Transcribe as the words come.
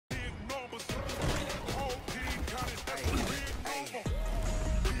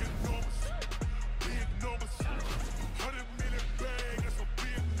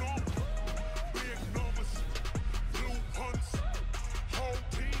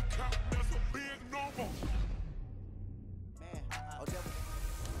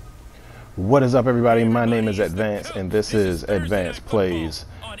What is up, everybody? My name is Advance, and this is Advance Plays.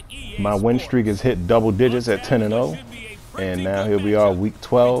 My win streak has hit double digits at 10-0, and now here we are, week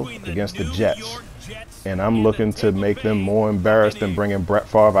 12 against the Jets. And I'm looking to make them more embarrassed than bringing Brett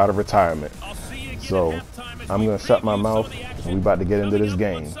Favre out of retirement. So I'm going to shut my mouth, and we're about to get into this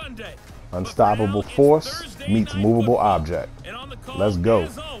game. Unstoppable force meets movable object. Let's go.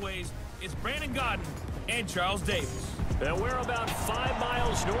 And Charles Davis. And we're about 5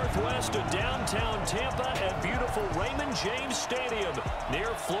 miles northwest of downtown Tampa at beautiful Raymond James Stadium near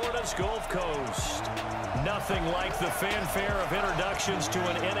Florida's Gulf Coast. Nothing like the fanfare of introductions to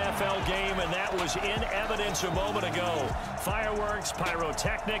an NFL game, and that was in evidence a moment ago. Fireworks,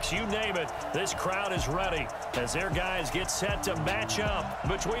 pyrotechnics, you name it. This crowd is ready as their guys get set to match up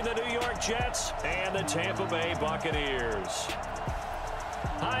between the New York Jets and the Tampa Bay Buccaneers.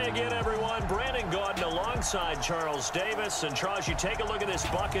 Hi again, everyone. Brandon Gaudin alongside Charles Davis. And Charles, you take a look at this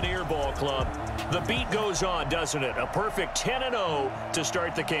Buccaneer ball club. The beat goes on, doesn't it? A perfect 10-0 to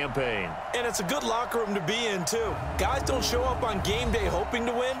start the campaign. And it's a good locker room to be in, too. Guys don't show up on game day hoping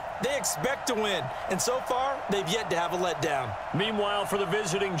to win. They expect to win. And so far, they've yet to have a letdown. Meanwhile, for the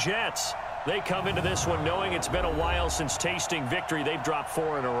visiting Jets, they come into this one knowing it's been a while since tasting victory. They've dropped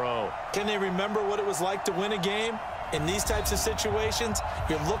 4 in a row. Can they remember what it was like to win a game? In these types of situations,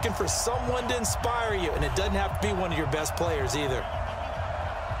 you're looking for someone to inspire you, and it doesn't have to be one of your best players either.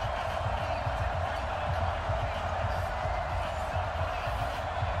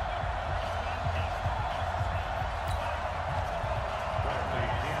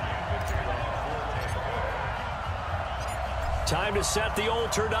 Time to set the old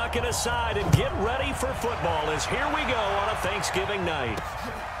turducken aside and get ready for football as here we go on a Thanksgiving night.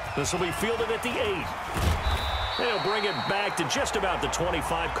 This will be fielded at the 8. They'll bring it back to just about the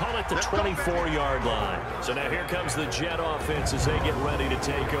 25, call it the 24-yard line. So now here comes the Jet offense as they get ready to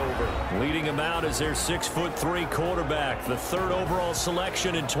take over. Leading them out is their 6'3" quarterback, the 3rd overall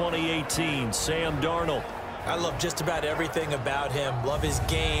selection in 2018, Sam Darnold. I love just about everything about him. Love his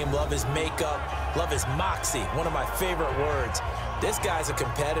game, love his makeup, love his moxie, one of my favorite words. This guy's a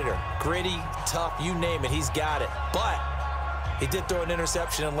competitor. Gritty, tough, you name it, he's got it. But he did throw an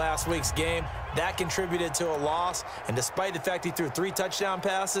interception in last week's game. That contributed to a loss, and despite the fact he threw 3 touchdown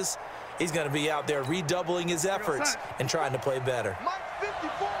passes, he's going to be out there redoubling his efforts and trying to play better.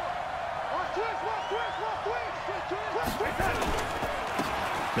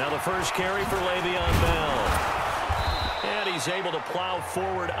 Now the first carry for Le'Veon Bell. And he's able to plow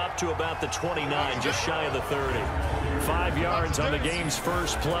forward up to about the 29, just shy of the 30. 5 yards on the game's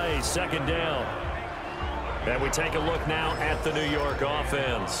first play, 2nd down. And we take a look now at the New York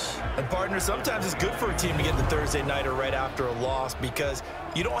offense. And partner, sometimes it's good for a team to get the Thursday nighter right after a loss because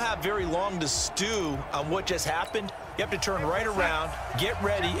you don't have very long to stew on what just happened. You have to turn right around, get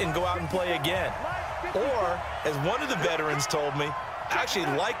ready, and go out and play again. Or, as one of the veterans told me, I actually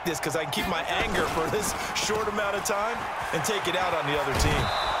like this because I can keep my anger for this short amount of time and take it out on the other team.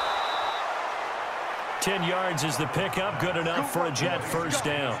 10 yards is the pickup, good enough for a Jet first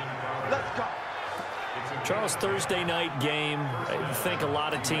down. Let's go. Charles, Thursday night game, I think a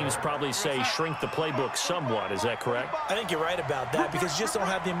lot of teams probably say shrink the playbook somewhat. Is that correct? I think you're right about that because you just don't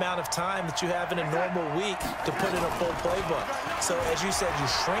have the amount of time that you have in a normal week to put in a full playbook. So, as you said, you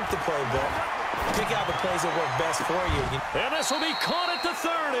shrink the playbook, pick out the plays that work best for you. And this will be caught at the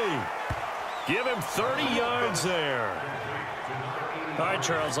 30. Give him 30 yards there. All right,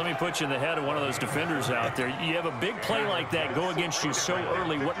 Charles, let me put you in the head of one of those defenders out there. You have a big play like that go against you so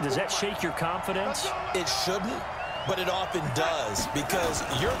early. What does that shake your confidence? It shouldn't, but it often does because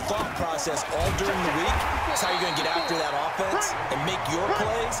your thought process all during the week is how you're going to get after that offense and make your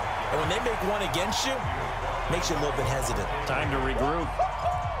plays. And when they make one against you, it makes you a little bit hesitant. Time to regroup.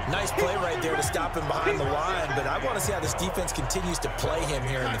 Nice play right there to stop him behind the line, but I want to see how this defense continues to play him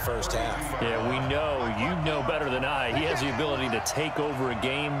here in the first half. Yeah, we know. You know better than I. He has the ability to take over a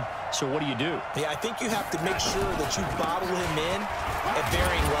game, so what do you do? Yeah, I think you have to make sure that you bottle him in at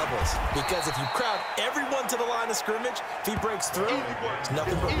varying levels, because if you crowd everyone to the line of scrimmage, if he breaks through, it's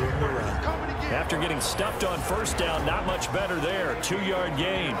nothing but room to run. After getting stuffed on first down, not much better there. 2-yard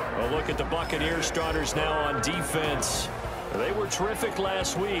gain. A look at the Buccaneers starters now on defense. They were terrific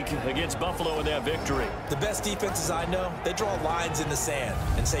last week against Buffalo in that victory. The best defenses I know, they draw lines in the sand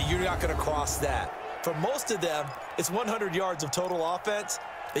and say you're not going to cross that. For most of them, it's 100 yards of total offense.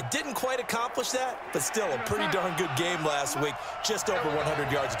 They didn't quite accomplish that, but still a pretty darn good game last week. Just over 100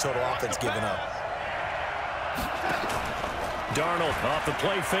 yards of total offense given up. Darnold off the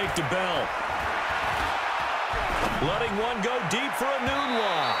play fake to Bell. Letting one go deep for a noon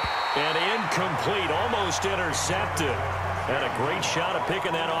walk. And incomplete, almost almost intercepted. Had a great shot of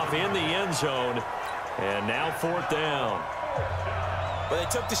picking that off in the end zone. And now 4th down. Well, they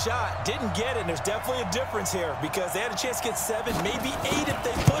took the shot, didn't get it, and there's definitely a difference here because they had a chance to get 7, maybe 8 if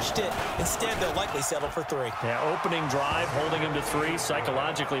they pushed it. Instead, they'll likely settle for 3. Yeah, opening drive, holding him to 3,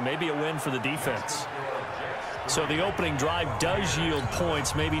 psychologically, maybe a win for the defense. So the opening drive does yield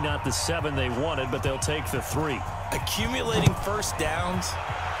points, maybe not the 7 they wanted, but they'll take the 3. Accumulating first downs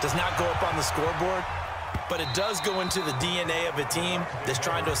does not go up on the scoreboard, but it does go into the DNA of a team that's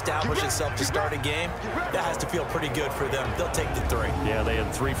trying to establish itself to start a game. That has to feel pretty good for them. They'll take the 3. Yeah, they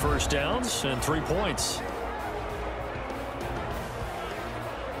had 3 first downs and 3 points.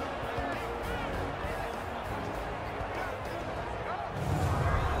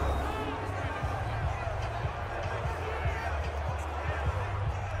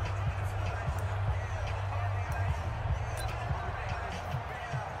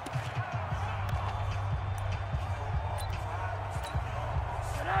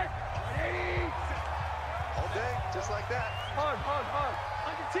 Just like that. Hard.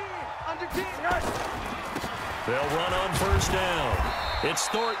 Under team. They'll run on first down. It's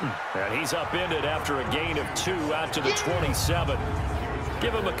Thornton, and he's upended after a gain of 2 out to the 27.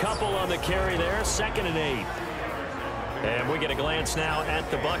 Give him a couple on the carry there, 2nd and 8. And we get a glance now at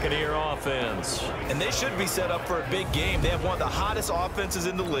the Buccaneer offense. And they should be set up for a big game. They have one of the hottest offenses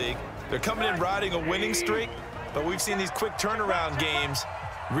in the league. They're coming in riding a winning streak, but we've seen these quick turnaround games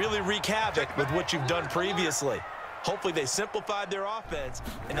really wreak havoc with what you've done previously. Hopefully they simplified their offense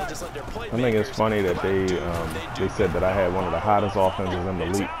and they'll just let their playmakers. I think it's funny that they said that I had one of the hottest offenses in the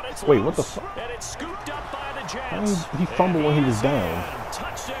league. Wait, what the fuck? He fumbled when he was down.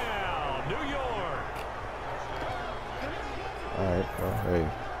 Touchdown, New York. All right, well, hey.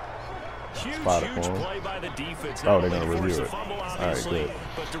 Huge Spotify. play by the defense. Oh, they're going to review it. All right, good.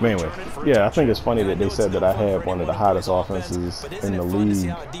 But anyway, yeah, I think it's funny that they said that I had one of the hottest offenses in the league.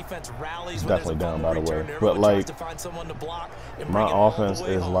 It's definitely down, by the way. But, like, my offense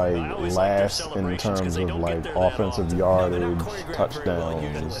is, like, last in terms of, like, offensive yardage,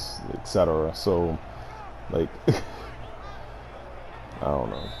 touchdowns, etc. So, like, I don't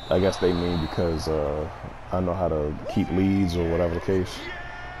know. I guess they mean because I know how to keep leads or whatever the case.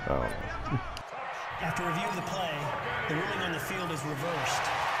 I don't know. After review of the play, the ruling on the field is reversed.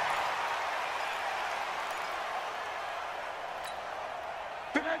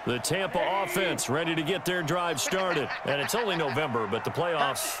 The Tampa offense ready to get their drive started. And it's only November, but the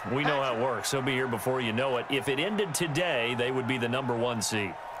playoffs, we know how it works. They'll be here before you know it. If it ended today, they would be the #1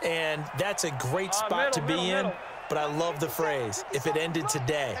 seed. And that's a great spot to be in. But I love the phrase, if it ended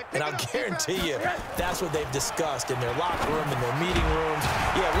today. And I'll guarantee you, that's what they've discussed in their locker room, in their meeting rooms.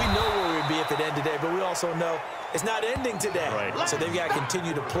 Yeah, we know where we'd be if it ended today, but we also know it's not ending today. Right. So they've got to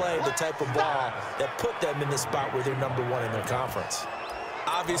continue to play the type of ball that put them in the spot where they're #1 in their conference.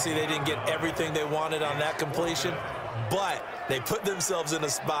 Obviously, they didn't get everything they wanted on that completion, but they put themselves in a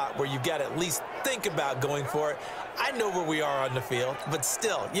spot where you've got to at least think about going for it. I know where we are on the field, but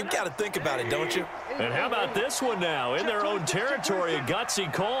still, you've got to think about it, don't you? And how about this one now? In their own territory, a gutsy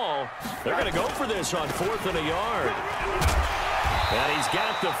call. They're going to go for this on 4th and a yard. And he's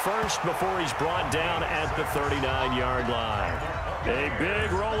got the first before he's brought down at the 39-yard line. A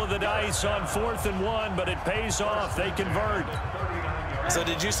big roll of the dice on 4th and 1, but it pays off. They convert. So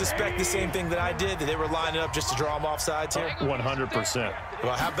did you suspect the same thing that I did, that they were lining up just to draw them off sides here? 100%.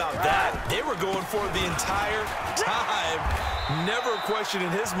 Well, how about that? They were going for it the entire time. Never a question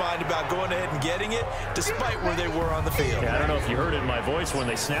in his mind about going ahead and getting it, despite where they were on the field. Yeah, I don't know if you heard it in my voice when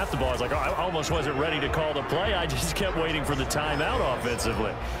they snapped the ball. I was like, oh, I almost wasn't ready to call the play. I just kept waiting for the timeout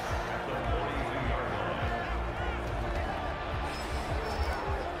offensively.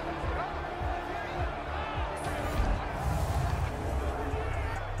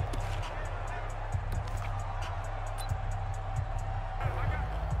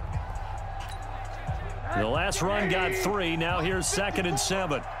 The last run got 3. Now here's 2nd and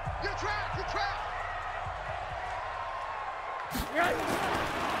 7.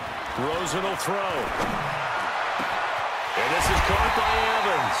 Rosen will throw. And this is caught by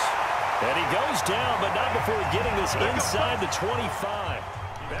Evans. And he goes down, but not before getting this inside the 25.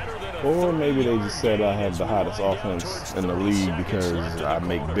 Or maybe they just said I had the hottest offense in the league because I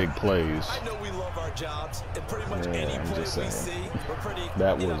make big plays. Yeah, I'm just saying.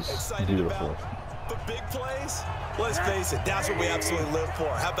 That was beautiful. But big plays, let's face it, that's what we absolutely live for.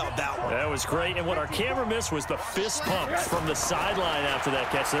 How about that one? That was great. And what our camera missed was the fist pumps from the sideline after that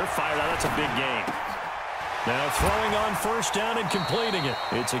catch. They're fired out. That's a big game. Now throwing on first down and completing it.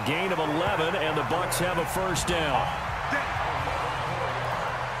 It's a gain of 11, and the Bucs have a first down.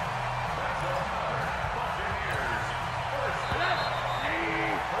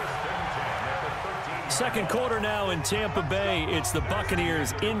 second quarter now in Tampa Bay. It's the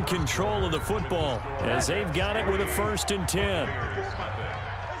Buccaneers in control of the football as they've got it with a 1st and 10.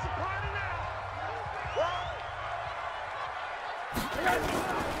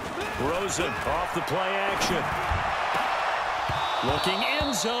 Rosen off the play action. Looking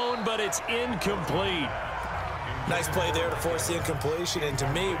end zone, but it's incomplete. Nice play there to force the incompletion. And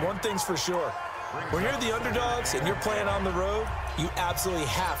to me, one thing's for sure. When you're the underdogs and you're playing on the road, you absolutely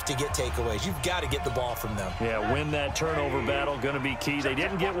have to get takeaways. You've got to get the ball from them. Yeah, win that turnover battle, going to be key. They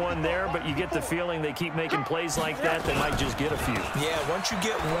didn't get one there, but you get the feeling they keep making plays like that, they might just get a few. Yeah, once you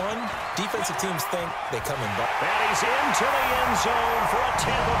get one, defensive teams think they come in. And he's into the end zone for a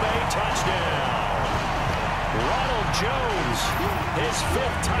Tampa Bay touchdown. Ronald Jones, his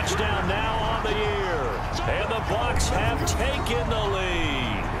 5th touchdown now on the year. And the Bucs have taken the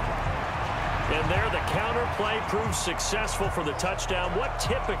lead. And there, the counter play proves successful for the touchdown. What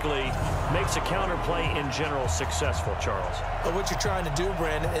typically makes a counter play in general successful, Charles? But what you're trying to do,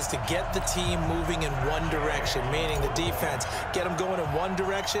 Brandon, is to get the team moving in one direction, meaning the defense, get them going in one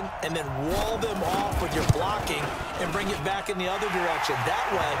direction, and then wall them off with your blocking and bring it back in the other direction. That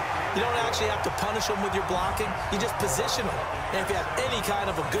way, you don't actually have to punish them with your blocking. You just position them. And if you have any kind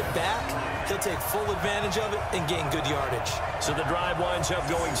of a good back, he'll take full advantage of it and gain good yardage. So the drive winds up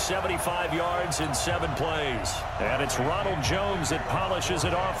going 75 yards in 7 plays. And it's Ronald Jones that polishes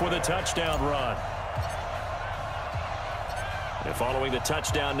it off with a touchdown run. And following the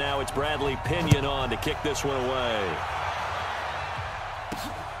touchdown now, it's Bradley Pinion on to kick this one away.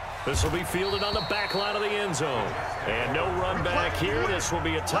 This will be fielded on the back line of the end zone. And no run back here. This will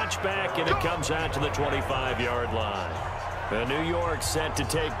be a touchback, and it comes out to the 25-yard line. New York set to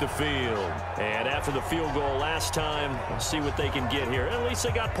take the field. And after the field goal last time, we'll see what they can get here. At least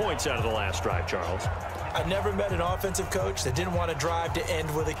they got points out of the last drive, Charles. I never met an offensive coach that didn't want to drive to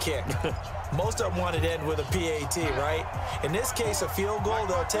end with a kick. Most of them wanted to end with a PAT, right? In this case, a field goal,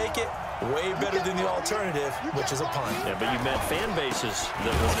 they'll take it. Way better than the alternative, which is a punt. Yeah, but you met fan bases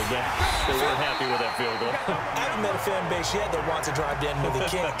that wanted that. They weren't happy with that field goal. I haven't met a fan base yet that wants to drive to end with a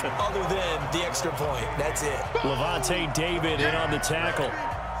kick, other than the extra point. That's it. Levante David in on the tackle.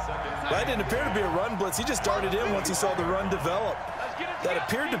 That didn't appear to be a run blitz. He just darted in once he saw the run develop. That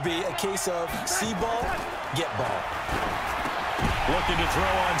appeared to be a case of see ball, get ball. Looking to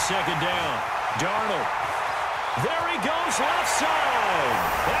throw on 2nd down. Darnold. There he goes left side.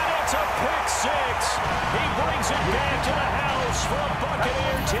 And it's a pick 6. He brings it back to the house for a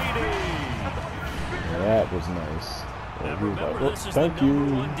Buccaneer TD. That was nice. Remember, this is thank the you.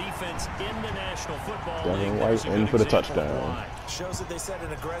 #1 defense in the National Football League. White in for the touchdown. Shows that they set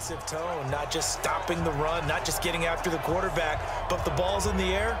an aggressive tone, not just stopping the run, not just getting after the quarterback, but if the ball's in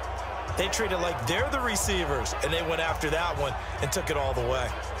the air, they treat it like they're the receivers, and they went after that one and took it all the way.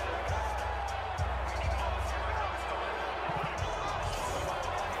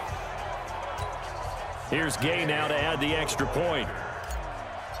 Here's Gay now to add the extra point.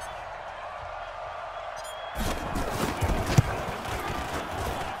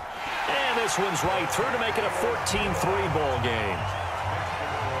 And this one's right through to make it a 14-3 ball game.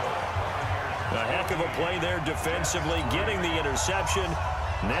 A heck of a play there defensively, getting the interception,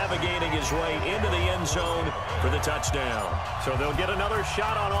 navigating his way into the end zone for the touchdown. So they'll get another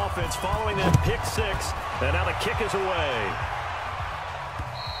shot on offense following that pick 6, and now the kick is away.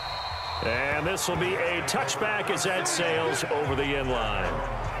 And this will be a touchback as that sails over the end line.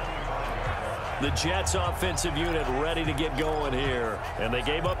 The Jets offensive unit ready to get going here. And they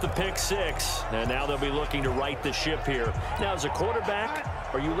gave up the pick 6, and now they'll be looking to right the ship here. Now, as a quarterback,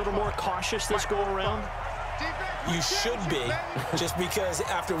 are you a little more cautious this go around? You should be, just because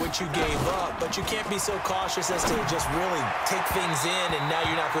after what you gave up, but you can't be so cautious as to just really take things in, and now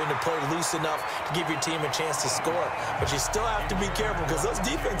you're not going to play loose enough to give your team a chance to score. But you still have to be careful, because those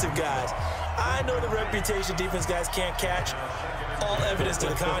defensive guys, I know the reputation defense guys can't catch. All evidence to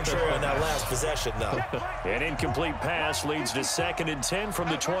the contrary on that last possession, though. An incomplete pass leads to 2nd and 10 from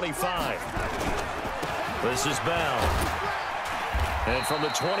the 25. This is Bell. And from the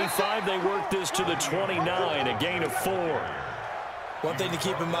 25, they work this to the 29, a gain of 4. One thing to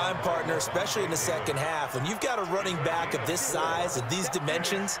keep in mind, partner, especially in the second half, when you've got a running back of this size, of these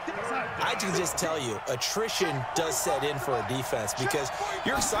dimensions, I can just tell you, attrition does set in for a defense because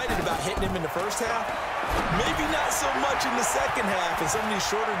you're excited about hitting him in the first half, maybe not so much in the second half, and some of these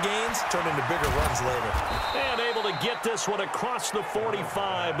shorter gains turn into bigger runs later. And able to get this one across the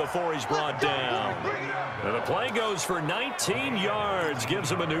 45 before he's brought down. And the play goes for 19 yards,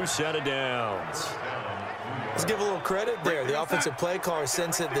 gives him a new set of downs. Let's give a little credit there. The offensive play caller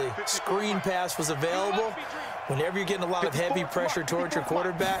sensed that the screen pass was available. Whenever you're getting a lot of heavy pressure towards your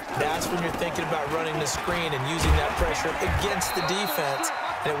quarterback, that's when you're thinking about running the screen and using that pressure against the defense.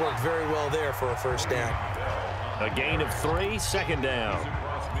 And it worked very well there for a first down. A gain of 3, second down.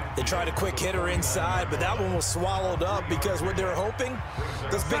 They tried a quick hitter inside, but that one was swallowed up because what they're hoping,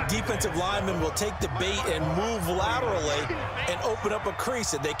 those big defensive linemen will take the bait and move laterally and open up a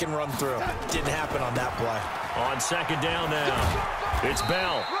crease that they can run through. Didn't happen on that play. On second down now, it's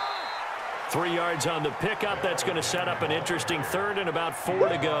Bell. 3 yards on the pickup. That's going to set up an interesting third and about 4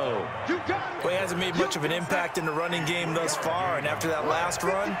 to go. Well, he hasn't made much of an impact in the running game thus far, and after that last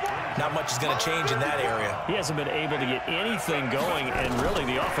run, not much is going to change in that area. He hasn't been able to get anything going, and really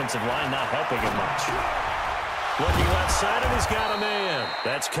the offensive line not helping him much. Looking left side, and he's got a man.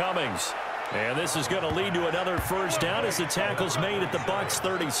 That's Cummings. And this is going to lead to another first down as the tackle's made at the Bucs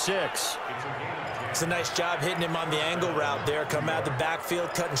 36. It's a nice job hitting him on the angle route there. Come out of the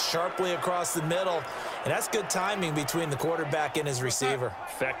backfield, cutting sharply across the middle. And that's good timing between the quarterback and his receiver.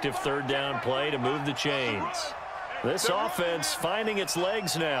 Effective third down play to move the chains. This offense finding its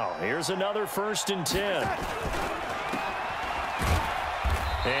legs now. Here's another 1st and 10.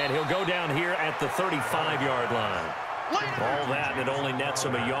 And he'll go down here at the 35-yard line. All that, and it only nets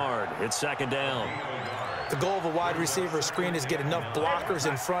him a yard. It's second down. The goal of a wide receiver screen is get enough blockers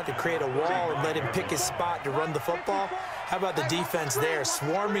in front to create a wall and let him pick his spot to run the football. How about the defense there,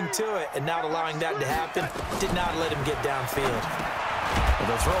 swarming to it and not allowing that to happen? Did not let him get downfield.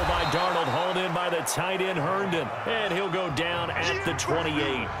 The throw by Darnold, hauled in by the tight end Herndon, and he'll go down at the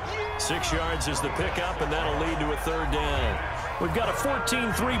 28. 6 yards is the pickup, and that'll lead to a third down. We've got a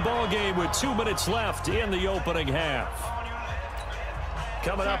 14-3 ball game with 2 minutes left in the opening half.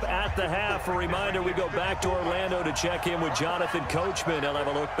 Coming up at the half, a reminder, we go back to Orlando to check in with Jonathan Coachman. He'll have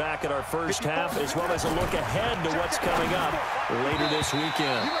a look back at our first half as well as a look ahead to what's coming up later this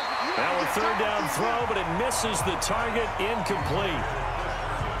weekend. Now a third down throw, but it misses the target, incomplete.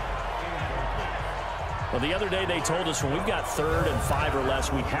 Well, the other day they told us when we've got 3rd and 5 or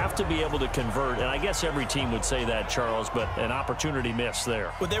less, we have to be able to convert. And I guess every team would say that, Charles, but an opportunity missed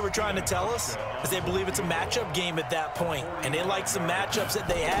there. What they were trying to tell us is they believe it's a matchup game at that point. And they liked some matchups that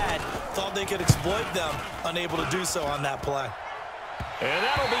they had, thought they could exploit them, unable to do so on that play. And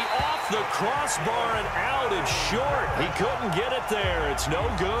that'll be off the crossbar and out. It's short. He couldn't get it there. It's no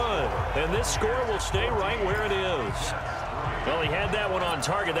good. And this score will stay right where it is. Well, he had that one on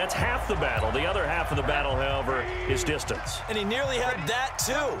target. That's half the battle. The other half of the battle, however, is distance. And he nearly had that,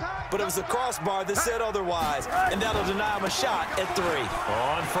 too. But it was the crossbar that said otherwise. And that'll deny him a shot at 3.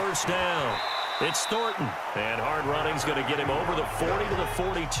 On first down, it's Thornton. And hard running's going to get him over the 40 to the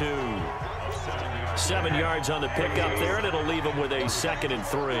 42. 7 yards on the pickup there, and it'll leave him with a 2nd and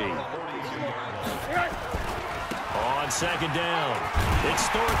 3. On second down, it's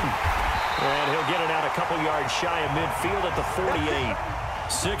Thornton. And he'll get it out a couple yards shy of midfield at the 48.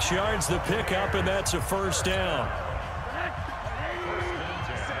 6 yards the pickup, and that's a first down.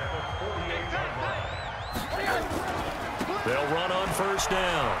 They'll run on first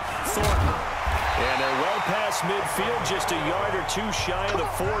down. Thornton. And they're well past midfield, just a yard or 2 shy of the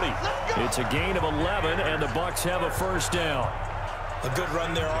 40. It's a gain of 11, and the Bucs have a first down. A good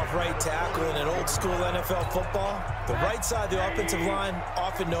run there off right tackle in an old-school NFL football. The right side, the offensive line,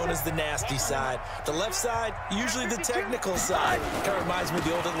 often known as the nasty side. The left side, usually the technical side. Kind of reminds me of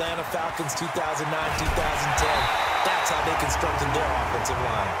the old Atlanta Falcons 2009-2010. That's how they constructed their offensive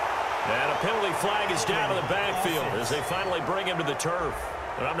line. And a penalty flag is down to the backfield as they finally bring him to the turf.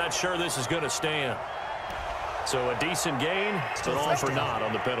 But I'm not sure this is going to stand. So a decent gain, but all for naught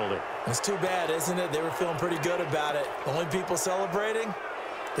on the penalty. It's too bad, isn't it? They were feeling pretty good about it. The only people celebrating,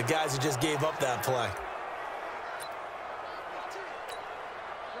 the guys who just gave up that play.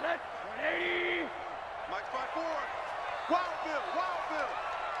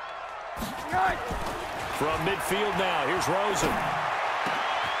 From midfield now, here's Rosen.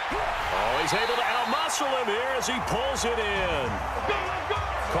 Oh, he's able to outmuscle him here as he pulls it in.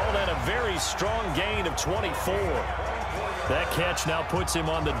 Call that a very strong gain of 24. That catch now puts him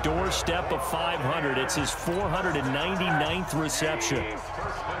on the doorstep of 500. It's his 499th reception.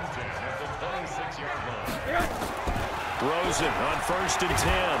 Rosen on 1st and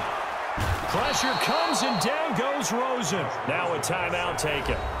 10. Pressure comes and down goes Rosen. Now a timeout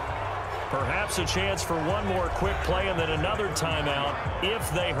taken. Perhaps a chance for one more quick play and then another timeout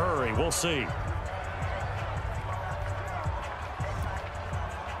if they hurry. We'll see.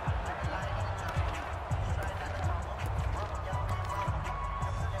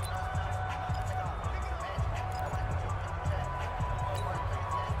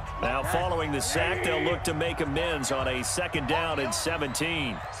 Now following the sack, they'll look to make amends on a 2nd down and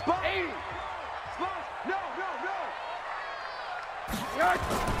 17. Spot. No,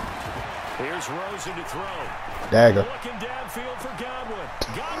 Here's Rosen to throw. Dagger. Looking downfield for Godwin.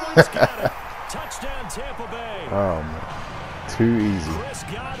 Godwin's got it. Touchdown, Tampa Bay. Oh, man. Too easy. Chris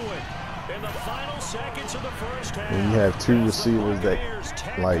Godwin in the final seconds of the first half. When you have two receivers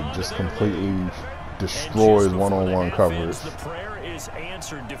that, like, just completely destroys one-on-one coverage. The prayer is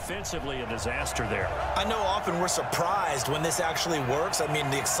answered defensively. A disaster there. I know often we're surprised when this actually works. I mean,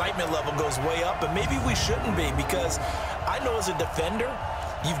 the excitement level goes way up, but maybe we shouldn't be, because I know as a defender,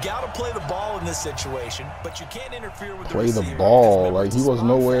 you've got to play the ball in this situation, but you can't interfere with the receiver. Play the ball. Like, he was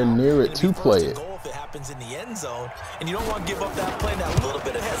nowhere near it to play it. If it happens in the end zone, and you don't want to give up that play, that little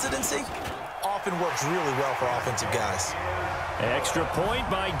bit of hesitancy often works really well for offensive guys. Extra point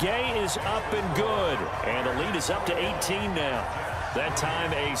by Gay is up and good. And the lead is up to 18 now. That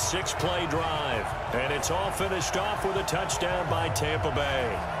time a 6-play drive. And it's all finished off with a touchdown by Tampa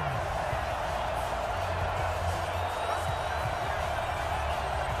Bay.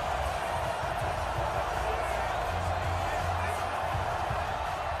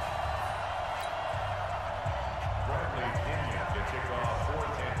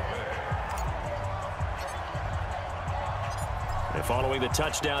 And following the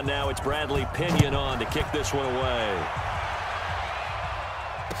touchdown now, it's Bradley Pinion on to kick this one away.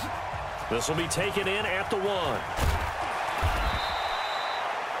 This will be taken in at the 1.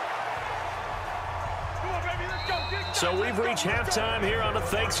 So we've reached halftime here on a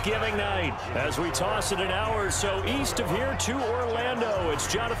Thanksgiving night as we toss it an hour or so east of here to Orlando.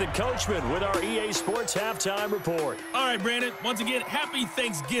 It's Jonathan Coachman with our EA Sports Halftime Report. All right, Brandon, once again, happy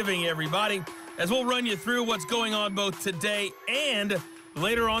Thanksgiving, everybody, as we'll run you through what's going on both today and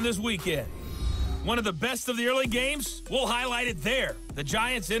later on this weekend. One of the best of the early games, we'll highlight it there. The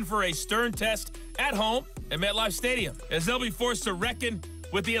Giants in for a stern test at home at MetLife Stadium as they'll be forced to reckon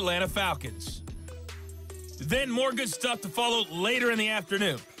with the Atlanta Falcons. Then more good stuff to follow later in the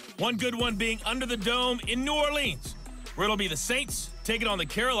afternoon. One good one being under the dome in New Orleans, where it'll be the Saints taking on the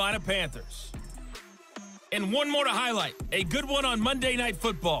Carolina Panthers. And one more to highlight, a good one on Monday Night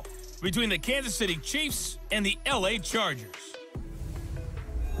Football between the Kansas City Chiefs and the LA Chargers.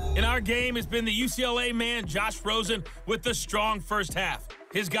 In our game, it's been the UCLA man, Josh Rosen, with the strong first half.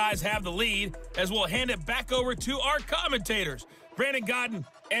 His guys have the lead, as we'll hand it back over to our commentators, Brandon Godden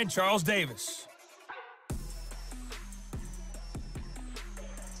and Charles Davis.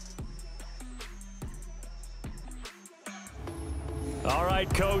 All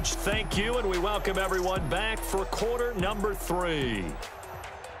right, Coach, thank you, and we welcome everyone back for quarter number 3.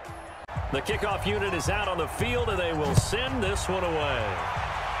 The kickoff unit is out on the field, and they will send this one away.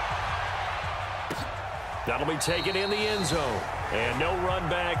 That'll be taken in the end zone. And no run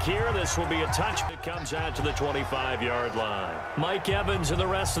back here. This will be a touch that comes out to the 25-yard line. Mike Evans and the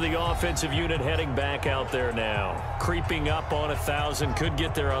rest of the offensive unit heading back out there now. Creeping up on 1,000, could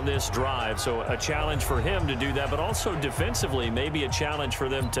get there on this drive. So a challenge for him to do that, but also defensively, maybe a challenge for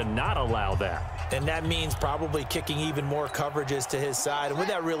them to not allow that. And that means probably kicking even more coverages to his side. And what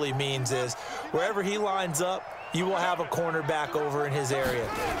that really means is wherever he lines up, you will have a cornerback over in his area.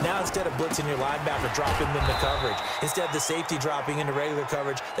 Now, instead of blitzing your linebacker, drop him into coverage. Instead of the safety dropping into regular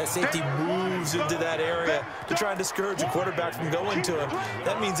coverage, that safety moves into that area to try and discourage the quarterback from going to him.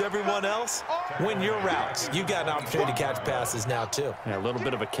 That means everyone else, win your routes. You've got an opportunity to catch passes now, too. Yeah, a little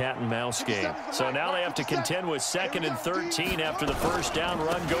bit of a cat-and-mouse game. So now they have to contend with 2nd and 13 after the first down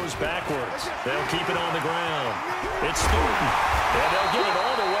run goes backwards. They'll keep it on the ground. It's Stoughton, and they'll get it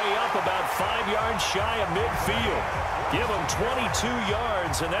all the way up about 5 yards shy of midfield. Give them 22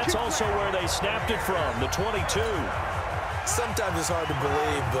 yards, and that's also where they snapped it from, the 22. Sometimes it's hard to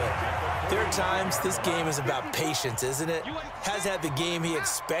believe, but there are times this game is about patience, isn't it? Has had the game he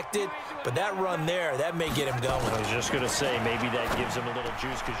expected, but that run there, that may get him going. I was just going to say, maybe that gives him a little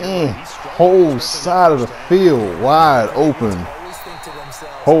juice. Whole side of the field wide open.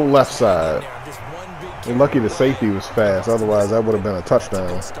 Whole left side. You're lucky the safety was fast, otherwise that would have been a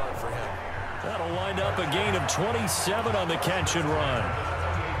touchdown. That'll wind up a gain of 27 on the catch and run.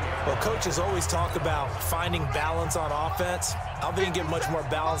 Well, coaches always talk about finding balance on offense. I didn't get much more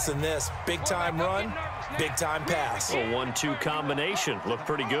balance than this. Big-time run, big-time pass. A 1-2 combination. Looked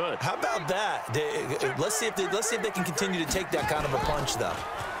pretty good. How about that? Let's see if they can continue to take that kind of a punch, though.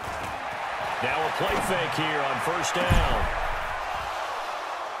 Now a play fake here on first down.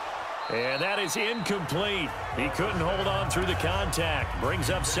 And that is incomplete. He couldn't hold on through the contact. Brings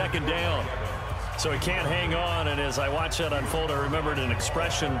up 2nd down. So he can't hang on, and as I watch that unfold, I remembered an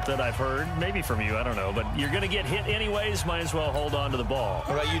expression that I've heard, maybe from you, I don't know, but you're going to get hit anyways, might as well hold on to the ball.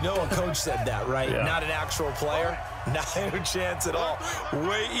 All right, you know a coach said that, right? Yeah. Not an actual player. Not a chance at all.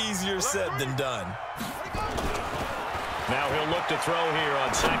 Way easier said than done. Now he'll look to throw here on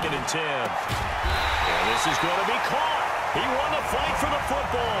 2nd and 10. And this is going to be caught. He won the fight for the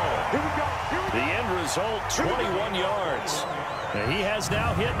football. Here we go. The end result, 21 yards. And he has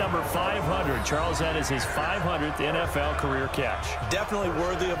now hit number 500. Charles, that is his 500th NFL career catch. Definitely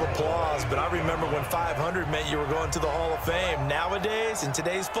worthy of applause, but I remember when 500 meant you were going to the Hall of Fame. Nowadays, in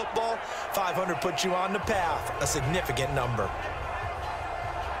today's football, 500 puts you on the path, a significant number.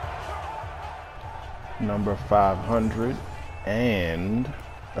 Number 500 and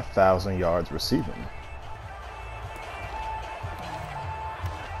 1,000 yards receiving.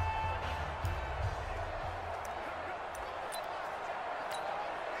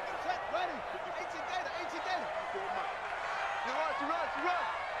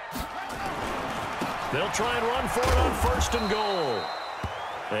 They'll try and run for it on 1st and goal.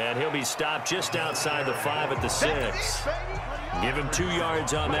 And he'll be stopped just outside the 5 at the 6. Give him 2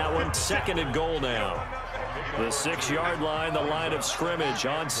 yards on that one. 2nd and goal now. The 6-yard line, the line of scrimmage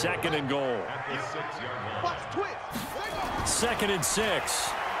on 2nd and goal. 2nd and 6.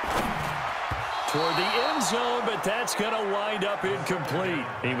 Toward the end zone, but that's going to wind up incomplete.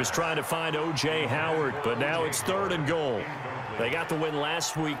 He was trying to find O.J. Howard, but now it's 3rd and goal. They got the win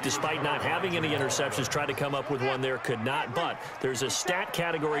last week despite not having any interceptions. Tried to come up with one there, could not. But there's a stat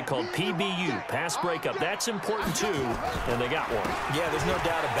category called PBU, pass breakup. That's important too, and they got one. Yeah, there's no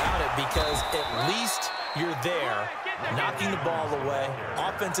doubt about it because at least you're there, knocking the ball away.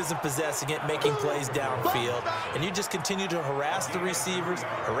 Offense isn't possessing it, making plays downfield. And you just continue to harass the receivers,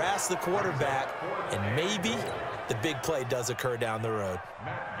 harass the quarterback, and maybe the big play does occur down the road.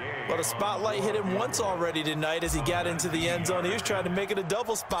 But a spotlight hit him once already tonight as he got into the end zone. He was trying to make it a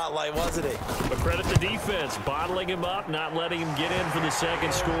double spotlight, wasn't he? But credit the defense, bottling him up, not letting him get in for the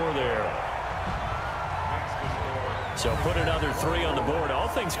 2nd score there. So put another 3 on the board. All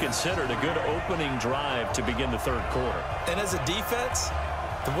things considered, a good opening drive to begin the 3rd quarter. And as a defense,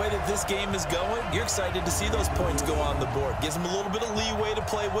 the way that this game is going, you're excited to see those points go on the board. Gives them a little bit of leeway to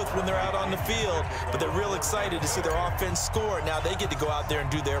play with when they're out on the field, but they're real excited to see their offense score. Now they get to go out there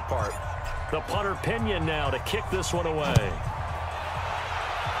and do their part. The punter Pinion now to kick this one away.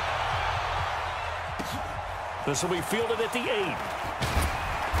 This will be fielded at the 8.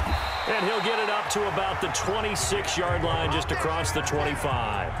 And he'll get it up to about the 26-yard line, just across the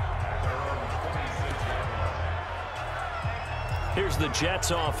 25. Here's the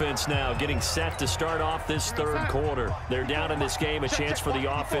Jets offense now getting set to start off this 3rd quarter. They're down in this game. A chance for the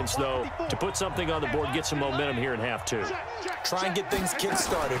offense, though, to put something on the board, get some momentum here in half 2. Try and get things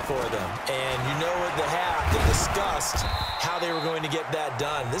kick-started for them. And you know at the half, they discussed how they were going to get that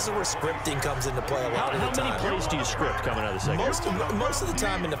done. This is where scripting comes into play a lot of the time. How many plays do you script coming out of the 2nd? Most of the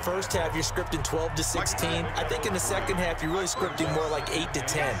time in the first half, you're scripting 12 to 16. I think in the 2nd half, you're really scripting more like 8 to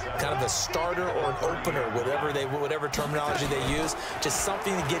 10. Kind of a starter or an opener, whatever terminology they use. Just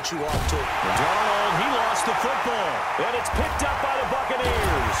something to get you off to it. McDonald, he lost the football. And it's picked up by the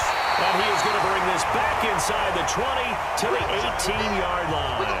Buccaneers. And he is going to bring this back inside the 20 to the 18-yard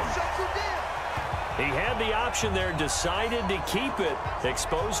line. He had the option there, decided to keep it,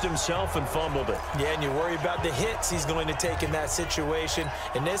 exposed himself and fumbled it. Yeah, and you worry about the hits he's going to take in that situation.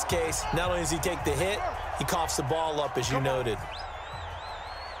 In this case, not only does he take the hit, he coughs the ball up, as you noted.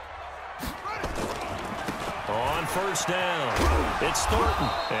 On 1st down, it's Thornton.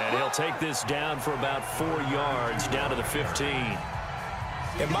 And he'll take this down for about 4 yards, down to the 15.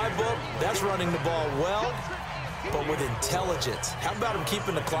 In my book, that's running the ball well, but with intelligence. How about him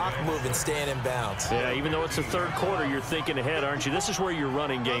keeping the clock moving, staying in bounds? Yeah, even though it's the 3rd quarter, you're thinking ahead, aren't you? This is where your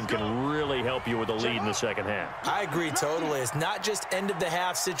running game can really help you with a lead in the 2nd half. I agree totally. It's not just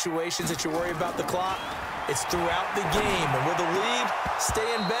end-of-the-half situations that you worry about the clock. It's throughout the game. And with a lead,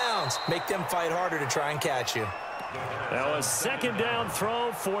 stay in bounds. Make them fight harder to try and catch you. Now a 2nd down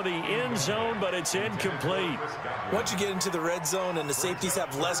throw for the end zone, but it's incomplete. Once you get into the red zone and the safeties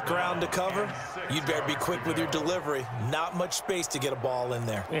have less ground to cover, you'd better be quick with your delivery. Not much space to get a ball in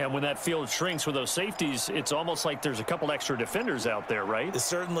there. Yeah, when that field shrinks with those safeties, it's almost like there's a couple extra defenders out there, right? It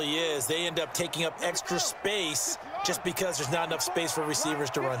certainly is. They end up taking up extra space just because there's not enough space for receivers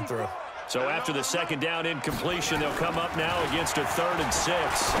to run through. So after the 2nd down incompletion, they'll come up now against a 3rd and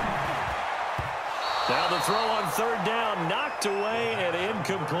 6. Now the throw on 3rd down, knocked away and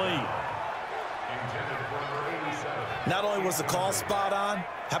incomplete. Not only was the call spot on,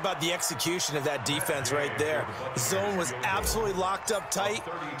 how about the execution of that defense right there? The zone was absolutely locked up tight.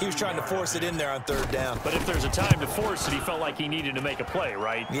 He was trying to force it in there on 3rd down. But if there's a time to force it, he felt like he needed to make a play,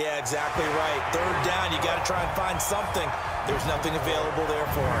 right? Yeah, exactly right. 3rd down, you got to try and find something. There's nothing available there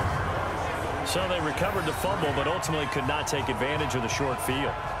for him. So they recovered the fumble, but ultimately could not take advantage of the short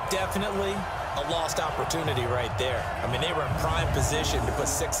field. Definitely. a lost opportunity right there. I mean, they were in prime position to put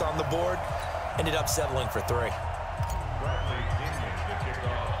 6 on the board, ended up settling for 3.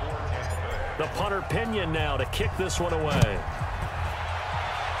 The punter Pinion now to kick this one away.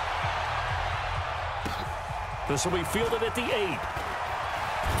 This will be fielded at the 8.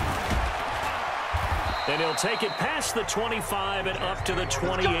 And he'll take it past the 25 and up to the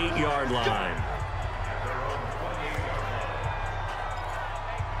 28-yard line.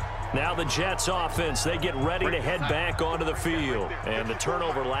 Now the Jets offense, they get ready to head back onto the field. And the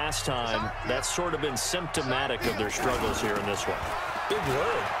turnover last time, that's sort of been symptomatic of their struggles here in this one. Big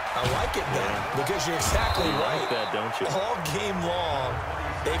word. I like it, man, because you're exactly right. You like that, don't you? All game long,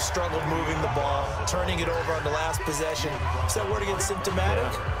 they've struggled moving the ball, turning it over on the last possession. Is that word again,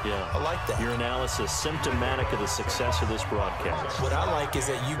 symptomatic? Yeah. I like that. Your analysis, symptomatic of the success of this broadcast. What I like is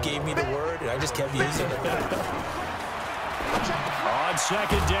that you gave me the word, and I just kept using it. On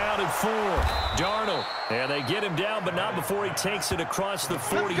second down and 4, Darnold. And they get him down, but not before he takes it across the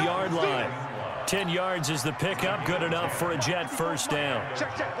 40-yard line. 10 yards is the pickup, good enough for a Jet first down.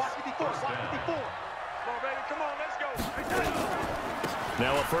 Check. Watch 54. Watch 54. Come on, baby. Come on. Let's go.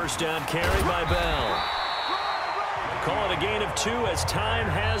 Now a first down carry by Bell. Call it a gain of 2 as time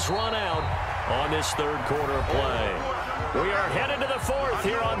has run out on this third quarter of play. We are headed to the 4th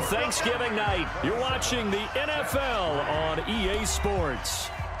here on Thanksgiving night. You're watching the NFL on EA Sports.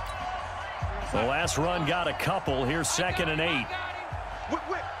 The last run got a couple. Here's 2nd and 8. Whip.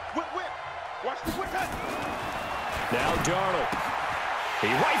 Watch the whip. Now Darnold. He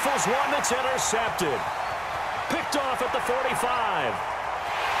rifles one that's intercepted. Picked off at the 45.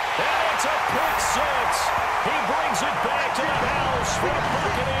 And it's a pick 6. He brings it back to the house for a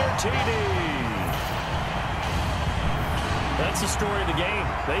Buccaneer TD. That's the story of the game.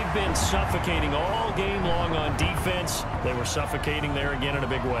 They've been suffocating all game long on defense. They were suffocating there again in a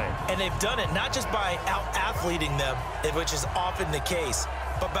big way. And they've done it not just by out-athleting them, which is often the case,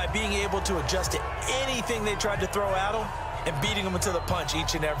 but by being able to adjust to anything they tried to throw at them and beating them into the punch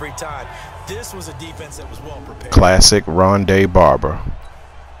each and every time. This was a defense that was well prepared. Classic Rondé Barber.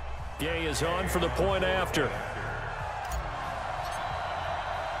 Gay is on for the point after.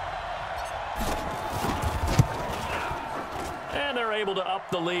 And they're able to up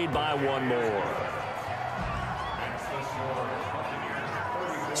the lead by 1 more.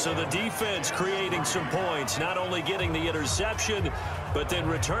 So the defense creating some points, not only getting the interception, but then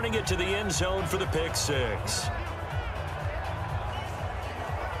returning it to the end zone for the pick 6.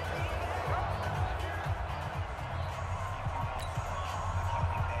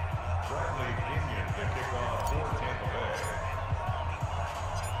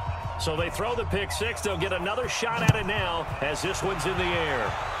 So they throw the pick 6. They'll get another shot at it now as this one's in the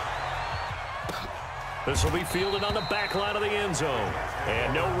air. This will be fielded on the back line of the end zone.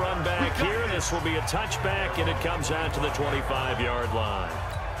 And no run back here. This will be a touchback, and it comes out to the 25-yard line.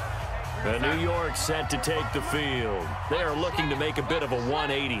 The New York set to take the field. They are looking to make a bit of a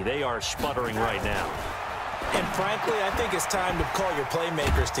 180. They are sputtering right now. And frankly, I think it's time to call your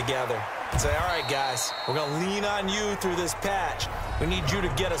playmakers together and say, all right, guys, we're going to lean on you through this patch. We need you to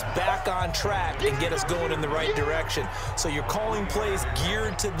get us back on track and get us going in the right direction. So you're calling plays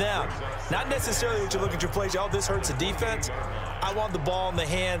geared to them. Not necessarily that you look at your plays, oh, this hurts the defense. I want the ball in the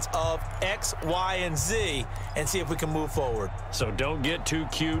hands of X, Y, and Z and see if we can move forward. So don't get too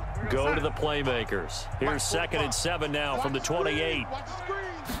cute. Go to the playmakers. Here's 2nd and 7 now from the 28.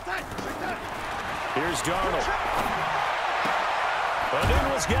 Here's Darnold.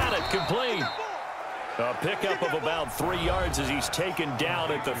 Newell's got it, complete. A pickup of about 3 yards as he's taken down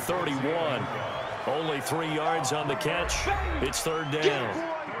at the 31. Only 3 yards on the catch. It's 3rd down.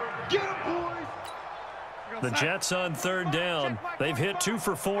 The Jets on 3rd down. They've hit 2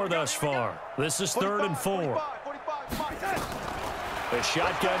 for 4 thus far. This is 3rd and 4. A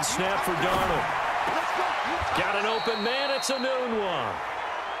shotgun snap for Darnold. Got an open man. It's a noon one.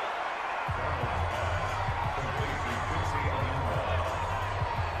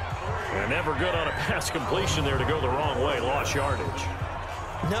 And never good on a pass completion there to go the wrong way. Lost yardage.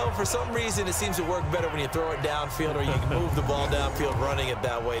 No, for some reason it seems to work better when you throw it downfield or you can move the ball downfield running it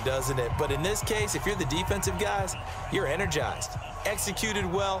that way, doesn't it? But in this case, if you're the defensive guys, you're energized, executed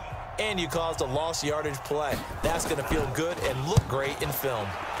well, and you caused a lost yardage play. That's going to feel good and look great in film.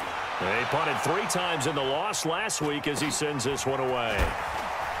 They punted 3 times in the loss last week as he sends this one away.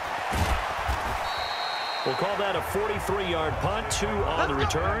 We'll call that a 43-yard punt, 2 on the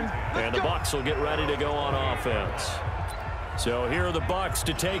return, and the Bucs will get ready to go on offense. So here are the Bucs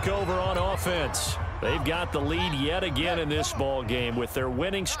to take over on offense. They've got the lead yet again in this ball game with their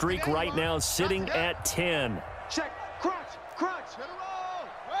winning streak right now sitting at 10. Check, crunch.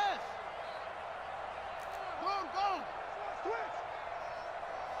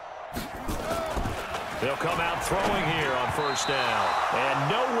 They'll come out throwing here on first down. And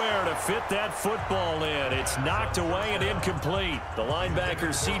nowhere to fit that football in. It's knocked away and incomplete. The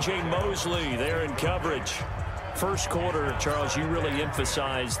linebacker, C.J. Mosley, there in coverage. First quarter, Charles, you really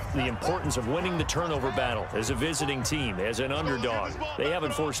emphasized the importance of winning the turnover battle as a visiting team, as an underdog. They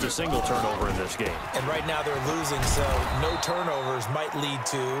haven't forced a single turnover in this game. And right now they're losing, so no turnovers might lead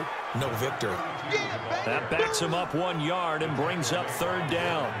to no victory. That backs them up 1 yard and brings up third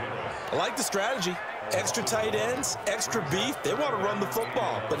down. I like the strategy. Extra tight ends, extra beef. They want to run the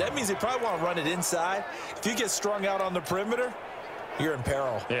football, but that means they probably want to run it inside. If you get strung out on the perimeter, you're in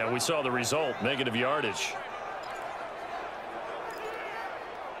peril. Yeah, we saw the result, negative yardage.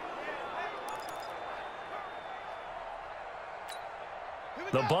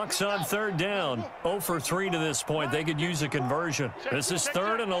 The Bucs on third down. 0 for 3 to this point. They could use a conversion. This is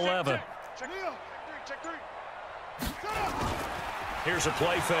 3rd and 11. Here's a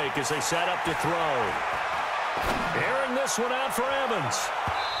play fake as they set up to throw. Airing this one out for Evans.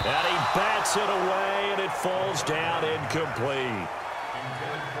 And he bats it away, and it falls down incomplete.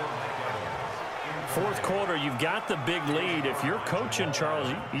 Fourth quarter, you've got the big lead. If you're coaching,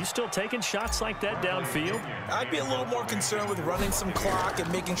 Charles, you still taking shots like that downfield? I'd be a little more concerned with running some clock and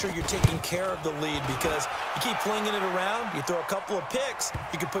making sure you're taking care of the lead, because you keep flinging it around, you throw a couple of picks,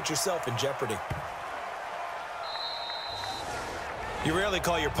 you can put yourself in jeopardy. You rarely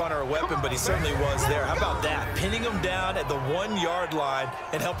call your punter a weapon, but he certainly was there. How about that? Pinning him down at the 1 yard line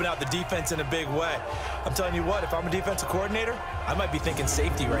and helping out the defense in a big way. I'm telling you what, if I'm a defensive coordinator, I might be thinking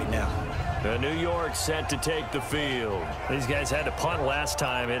safety right now. New York set to take the field. These guys had to punt last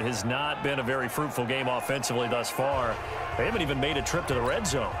time. It has not been a very fruitful game offensively thus far. They haven't even made a trip to the red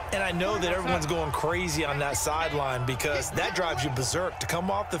zone. And I know that everyone's going crazy on that sideline, because that drives you berserk to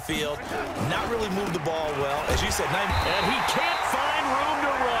come off the field, not really move the ball well. As you said, and he can't find room to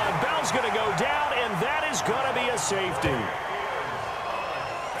run. Bell's going to go down, and that is going to be a safety.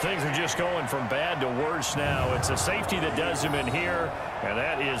 Things are just going from bad to worse now. It's a safety that does him in here, and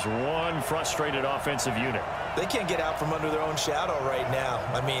that is one frustrated offensive unit. They can't get out from under their own shadow right now.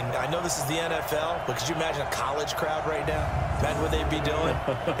 I mean, I know this is the NFL, but could you imagine a college crowd right now? Imagine what they'd be doing.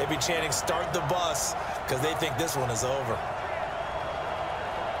 They'd be chanting, "Start the bus," because they think this one is over.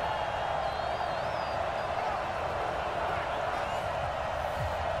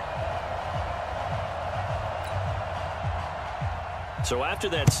 So after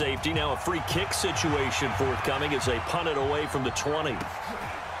that safety, now a free kick situation forthcoming as they punt it away from the 20.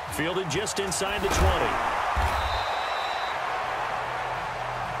 Fielded just inside the 20.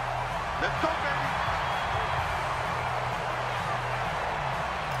 Let's go,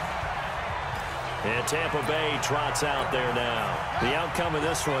 baby. And Tampa Bay trots out there now. The outcome of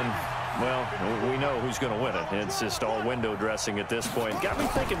this one, well, we know who's going to win it. It's just all window dressing at this point. Got me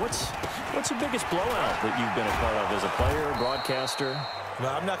thinking, what's the biggest blowout that you've been a part of as a player, broadcaster?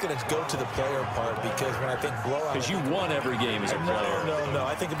 Well, I'm not going to go to the player part, because when I think blowout... Because you won every game as a player. No.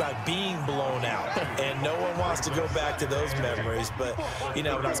 I think about being blown out. And no one wants to go back to those memories. But, you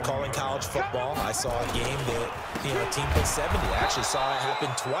know, when I was calling college football, I saw a game that, you know, a team put 70. I actually saw it happen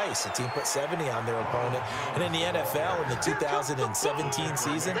twice. A team put 70 on their opponent. And in the NFL, in the 2017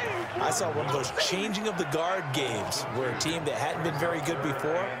 season, I saw one of those changing of the guard games where a team that hadn't been very good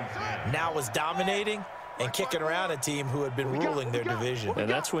before now was dominating and kicking around a team who had been ruling their division. And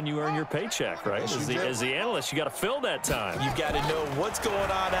that's when you earn your paycheck, right? As the analyst, you got to fill that time. You've got to know what's going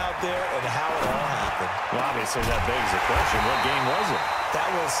on out there and how it all happened. Well, obviously, that begs the question, what game was it? That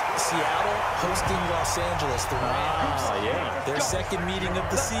was Seattle hosting Los Angeles, the Rams. Yeah. Their second meeting of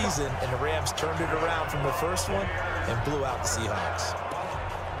the season, and the Rams turned it around from the first one and blew out the Seahawks.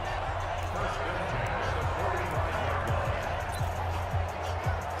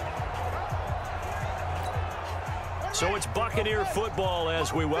 So it's Buccaneer football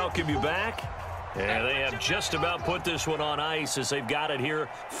as we welcome you back. And they have just about put this one on ice as they've got it here,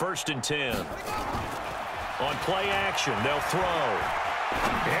 1st and 10. On play action, they'll throw.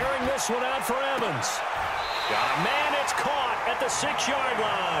 Airing this one out for Evans. Got a man, it's caught at the 6-yard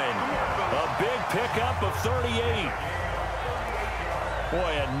line. A big pickup of 38.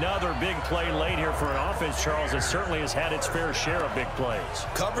 Boy, another big play late here for an offense, Charles, that certainly has had its fair share of big plays.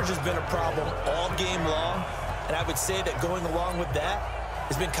 Coverage has been a problem all game long. And I would say that going along with that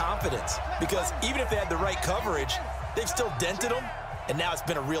has been confidence. Because even if they had the right coverage, they've still dented them. And now it's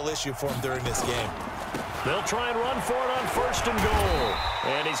been a real issue for them during this game. They'll try and run for it on 1st and goal.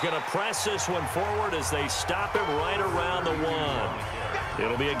 And he's going to press this one forward as they stop him right around the 1.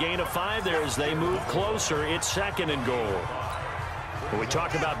 It'll be a gain of 5 there as they move closer. It's 2nd and goal. When we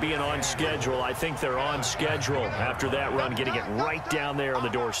talk about being on schedule, I think they're on schedule after that run, getting it right down there on the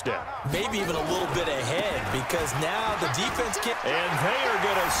doorstep. Maybe even a little bit ahead, because now the defense can... And they are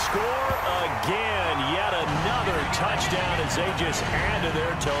going to score again. Yet another touchdown as they just add to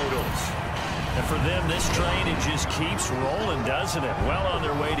their totals. And for them, this train, it just keeps rolling, doesn't it? Well on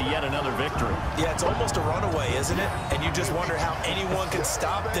their way to yet another victory. Yeah, it's almost a runaway, isn't it? And you just wonder how anyone can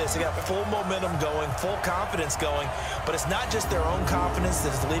stop this. They got full momentum going, full confidence going. But it's not just their own confidence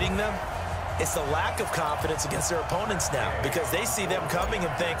that's leading them. It's the lack of confidence against their opponents now, because they see them coming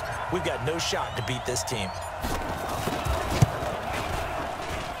and think, we've got no shot to beat this team.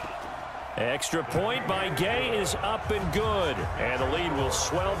 Extra point by Gay is up and good. And the lead will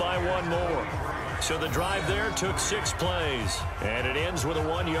swell by one more. So the drive there took 6 plays. And it ends with a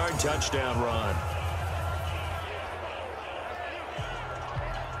 1-yard touchdown run.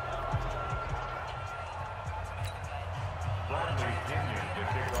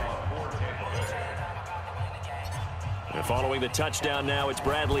 And following the touchdown now, it's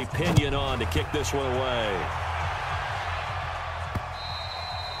Bradley Pinion on to kick this one away.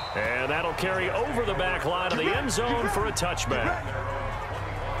 And that'll carry over the back line of the end zone for a touchback.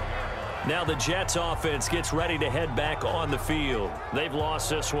 Now the Jets offense gets ready to head back on the field. They've lost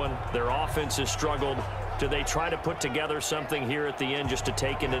this one. Their offense has struggled. Do they try to put together something here at the end just to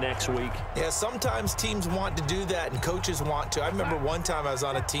take into next week? Yeah, sometimes teams want to do that and coaches want to. I remember one time I was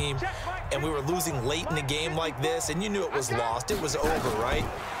on a team and we were losing late in the game like this, and you knew it was lost. It was over, right?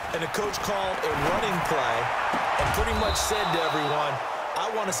 And the coach called a running play and pretty much said to everyone, I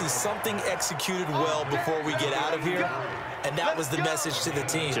want to see something executed well before we get out of here. And that was the message to the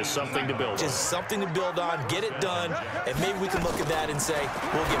team. Just something to build on. Just something to build on, get it done, and maybe we can look at that and say,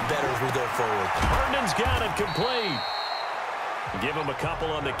 we'll get better as we go forward. Herndon's got it complete. Give him a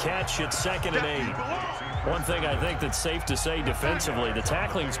couple on the catch. It's 2nd and 8. One thing I think that's safe to say defensively, the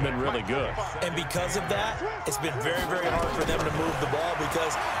tackling's been really good. And because of that, it's been very, very hard for them to move the ball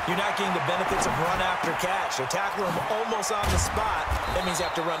because you're not getting the benefits of run after catch. They're tackling them almost on the spot. That means you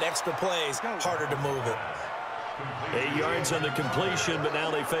have to run extra plays, harder to move it. 8 yards on the completion, but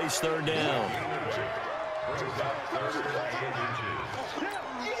now they face 3rd down.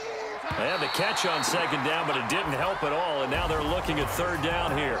 They had the catch on 2nd down, but it didn't help at all, and now they're looking at 3rd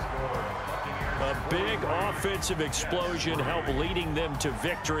down here. A big offensive explosion helped leading them to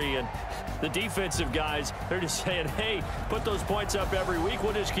victory, and the defensive guys, they're just saying, hey, put those points up every week,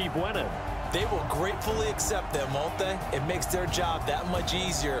 we'll just keep winning. They will gratefully accept them, won't they? It makes their job that much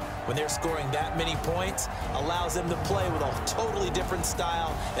easier when they're scoring that many points, allows them to play with a totally different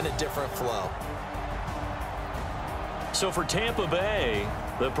style and a different flow. So for Tampa Bay,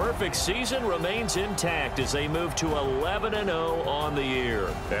 the perfect season remains intact as they move to 11-0 on the year.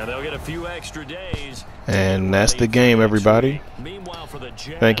 And they'll get a few extra days. And that's the game, everybody.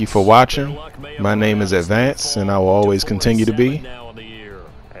 Thank you for watching. My name is Advance, and I will always continue to be.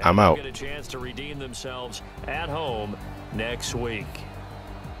 I'm out. Get a chance to redeem themselves at home next week.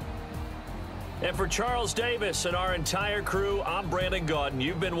 And for Charles Davis and our entire crew, I'm Brandon Gaudin.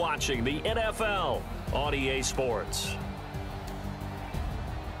 You've been watching the NFL on EA Sports.